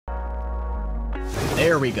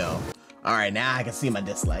There we go. All right, now I can see my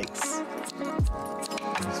dislikes.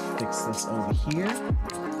 Let's fix this over here.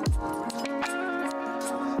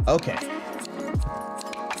 Okay.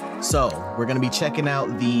 So we're gonna be checking out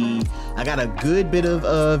I got a good bit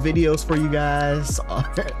of videos for you guys,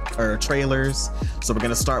 or trailers. So we're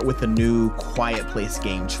gonna start with the new Quiet Place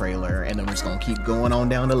game trailer, and then we're just gonna keep going on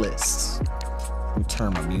down the list. Let me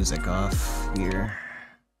turn my music off here.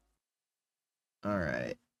 All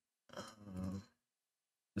right.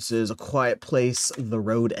 This is A Quiet Place, The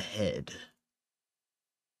Road Ahead.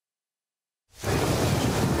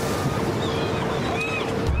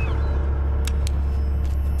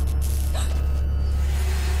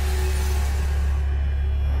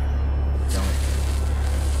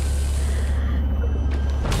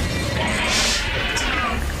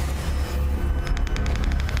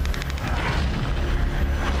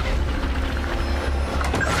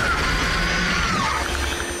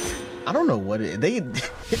 I don't know what they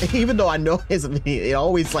even though I know it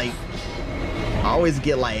always like I always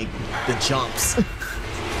get like the jumps.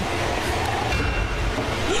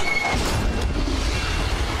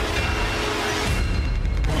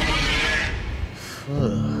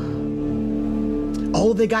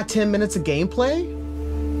 Oh, they got 10 minutes of gameplay?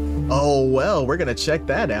 Oh well, we're gonna check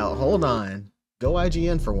that out. Hold on. Go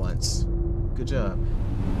IGN for once. Good job.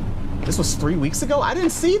 This was 3 weeks ago? I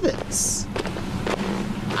didn't see this.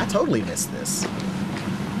 I totally missed this.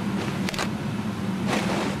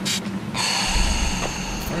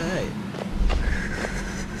 Alright.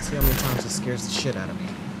 Let's see how many times it scares the shit out of me.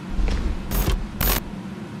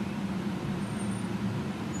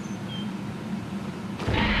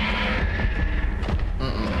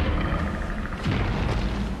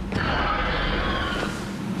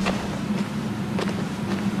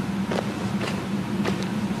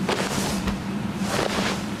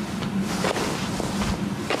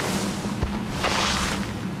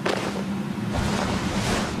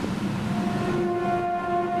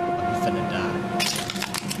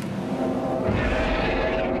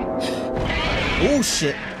 Oh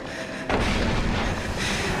shit.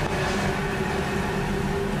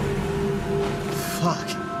 Fuck.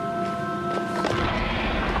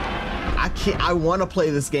 I want to play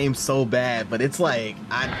this game so bad, but it's like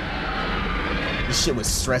this shit would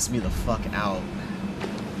stress me the fuck out.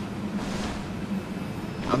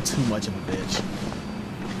 I'm too much of a bitch.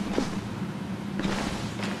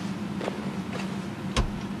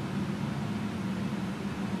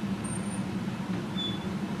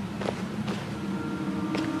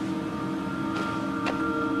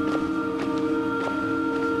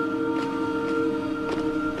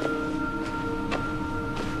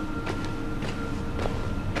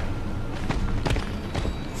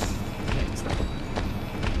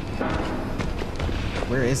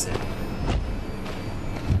 Where is it?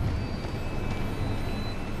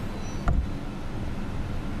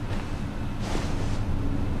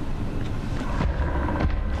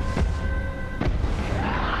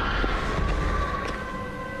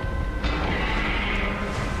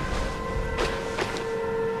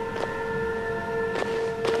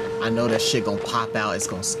 I know that shit gonna pop out. It's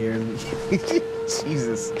gonna scare me.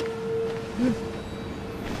 Jesus.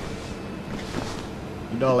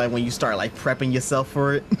 You know, like when you start like prepping yourself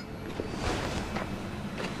for it.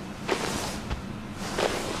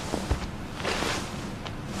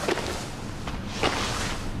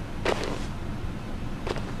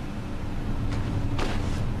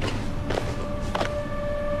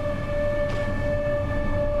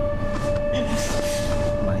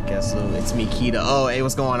 I guess so. It's me, Kita. Oh, hey,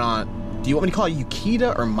 what's going on? Do you want me to call you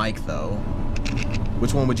Kita or Mike though?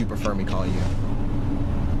 Which one would you prefer me call you?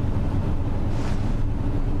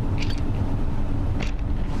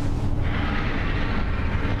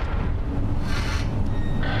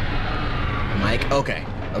 Mike? Okay.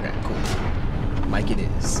 Okay, cool. Mike it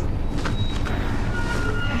is.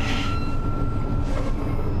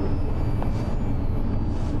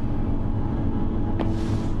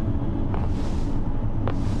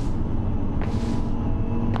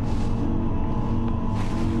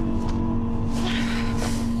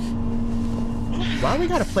 Why we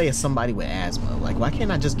gotta play as somebody with asthma? Like, why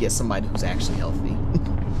can't I just get somebody who's actually healthy?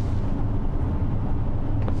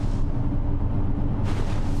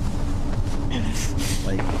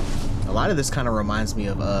 Like, a lot of this kind of reminds me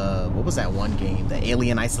of, what was that one game? The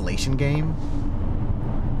Alien Isolation game?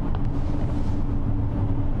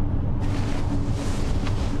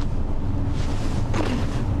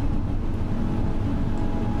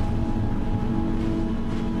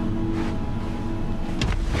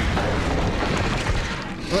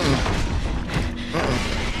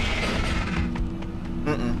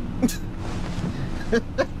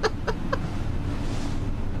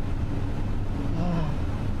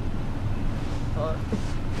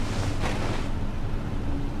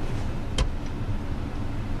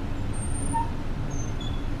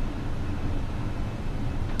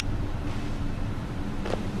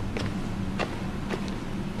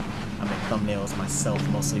 thumbnails myself,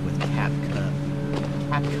 mostly with CapCut,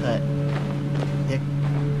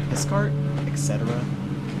 Piscart, etc.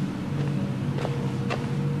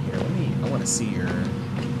 Here, I want to see your.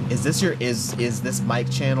 Is this mic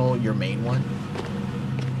channel your main one?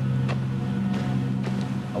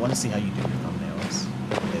 I want to see how you do your thumbnails.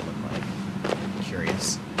 What they look like. I'm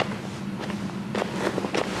curious.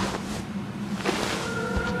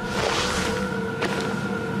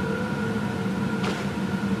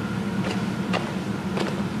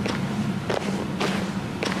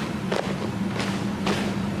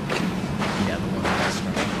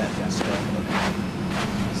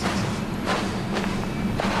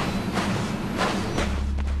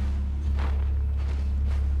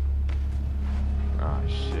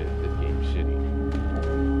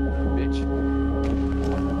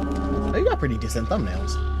 Pretty decent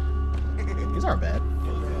thumbnails. These aren't bad.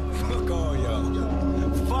 Fuck all y'all.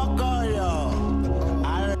 Fuck all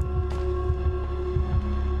y'all.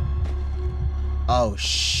 Oh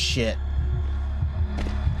shit.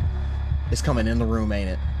 It's coming in the room, ain't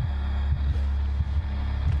it?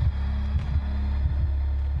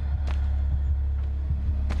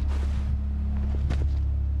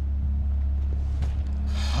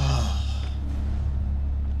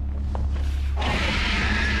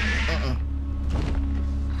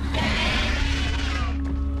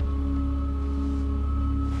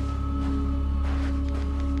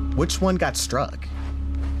 Which one got struck?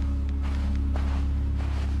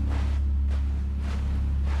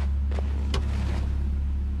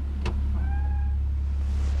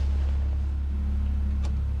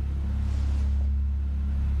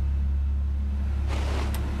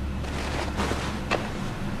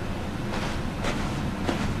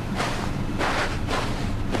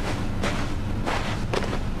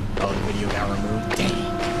 Oh, the video got removed. Dang.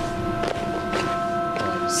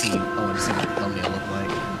 I want to see what the thumbnail looked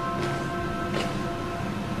like.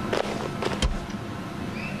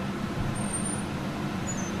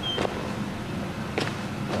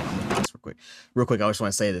 Real quick, I just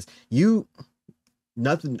want to say this.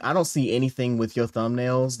 I don't see anything with your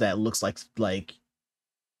thumbnails that looks like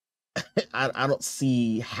I don't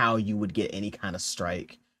see how you would get any kind of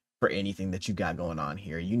strike for anything that you got going on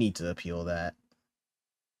here. You need to appeal that.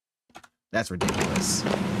 That's ridiculous.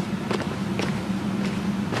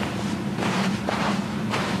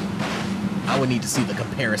 I would need to see the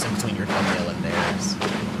comparison between your thumbnail and theirs.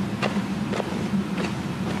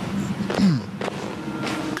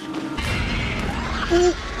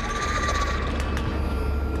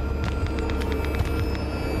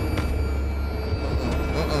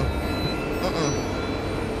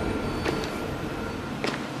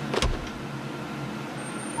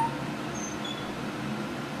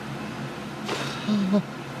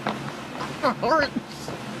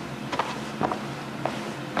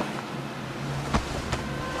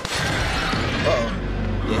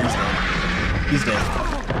 He's dead.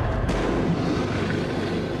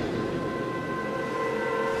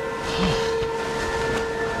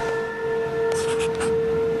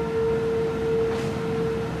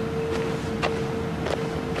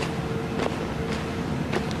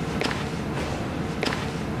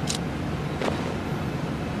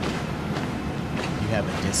 You have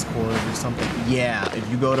a Discord or something? Yeah, if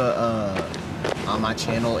you go to on my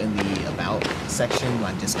channel in the About section,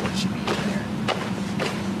 my Discord should be in there.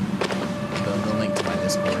 The link to my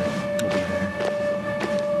Discord will be there.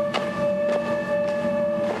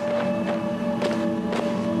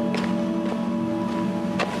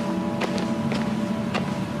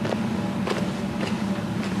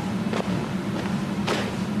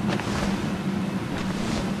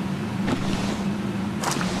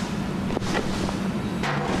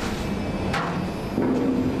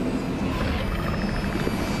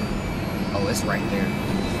 Oh, it's right there.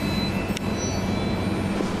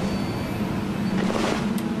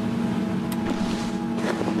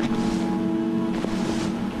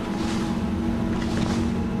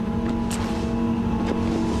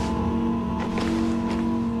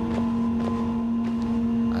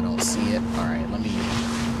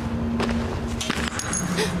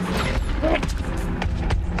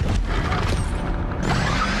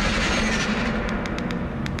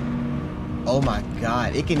 Oh my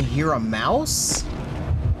god, it can hear a mouse?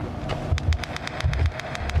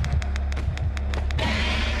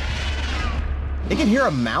 It can hear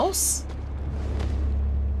a mouse?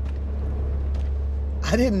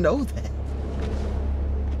 I didn't know that.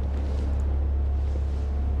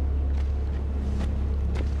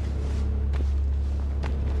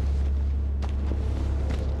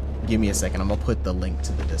 Give me a second, I'm gonna put the link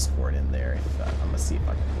to the Discord in there. I'm gonna see if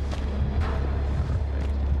I can.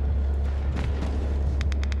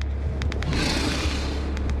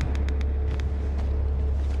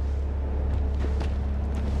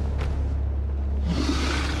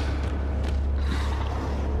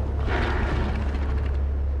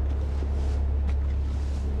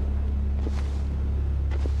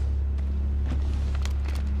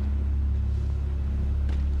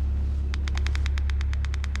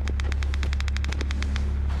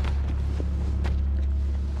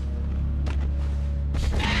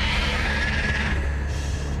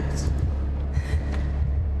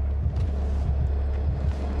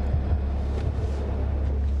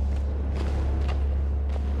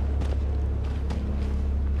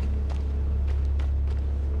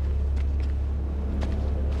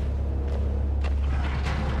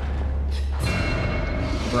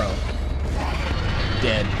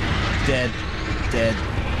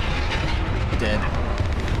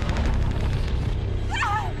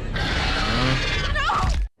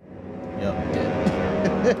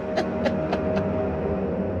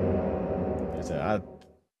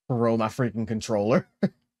 control my freaking controller.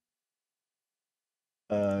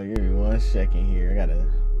 Give me 1 second here. I gotta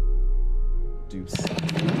do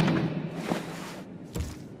something.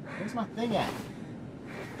 Where's my thing at?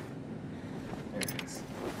 There it is.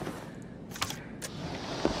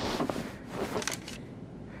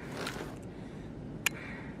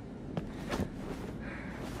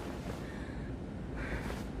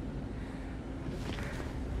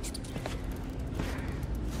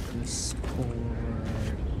 Discord.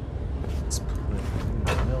 Let's put Will in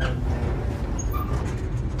there.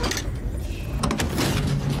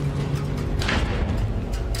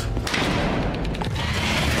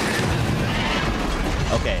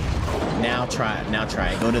 Okay, now try it. Now try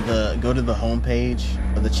it. Go to the home page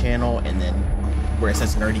of the channel, and then where it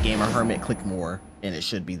says Nerdy Gamer Hermit, click more, and it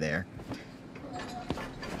should be there.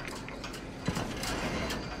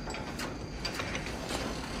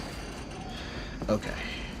 Okay,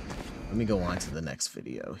 let me go on to the next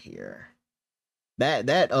video here.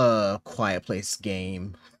 That Quiet Place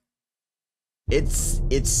game, it's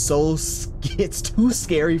too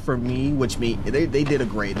scary for me, which means they're doing a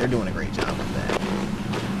great job with that.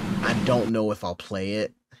 I don't know if I'll play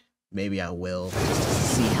it. Maybe I will, just to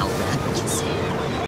see how bad it is.